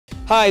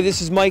Hi,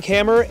 this is Mike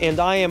Hammer, and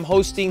I am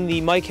hosting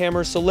the Mike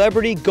Hammer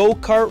Celebrity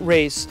Go-Kart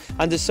Race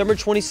on December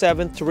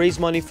 27th to raise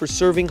money for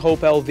Serving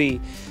Hope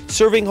LV.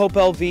 Serving Hope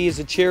LV is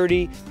a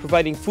charity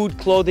providing food,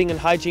 clothing, and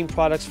hygiene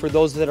products for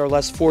those that are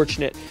less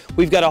fortunate.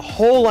 We've got a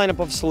whole lineup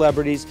of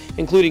celebrities,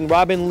 including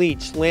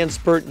Leach, Lance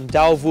Burton,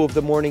 Dao Vu of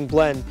the Morning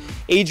Blend,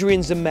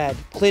 Adrian Zmed,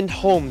 Clint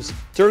Holmes,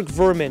 Dirk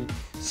Vermin,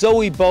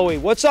 Zowie Bowie.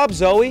 What's up,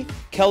 Zowie?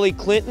 Kelly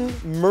Clinton,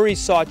 Murray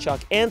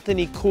Sawchuck,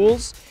 Anthony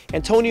Cools,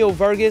 Antonio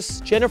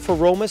Fargas, Jennifer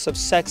Romas of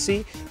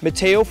Sexy,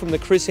 Mateo from The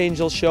Chris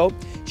Angel Show,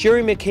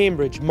 Jerry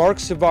McCambridge, Mark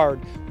Savard,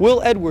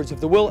 Will Edwards of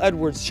The Will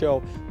Edwards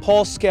Show,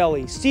 Paul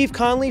Skelly, Steve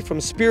Conley from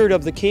Spirit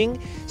of the King,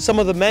 some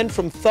of the men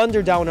from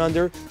Thunder Down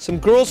Under, some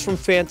girls from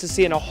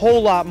Fantasy, and a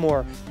whole lot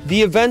more.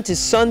 The event is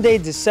Sunday,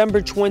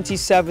 December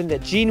 27th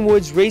at Gene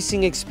Woods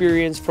Racing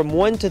Experience from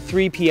 1 to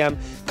 3 p.m.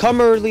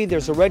 Come early,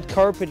 there's a red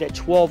carpet at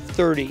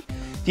 12:30.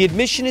 The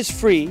admission is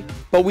free,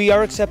 but we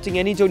are accepting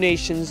any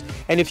donations,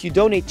 and if you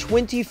donate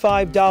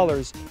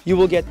 $25, you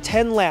will get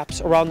 10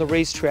 laps around the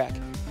racetrack.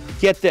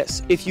 Get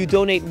this, if you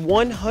donate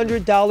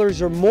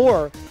 $100 or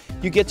more,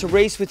 you get to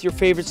race with your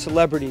favorite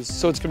celebrities.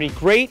 So it's going to be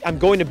great. I'm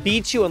going to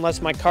beat you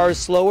unless my car is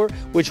slower,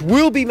 which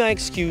will be my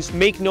excuse,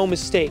 make no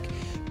mistake.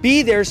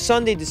 Be there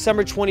Sunday,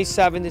 December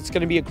 27th. It's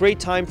going to be a great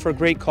time for a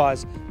great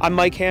cause. I'm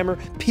Mike Hammer.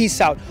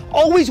 Peace out.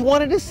 Always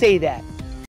wanted to say that.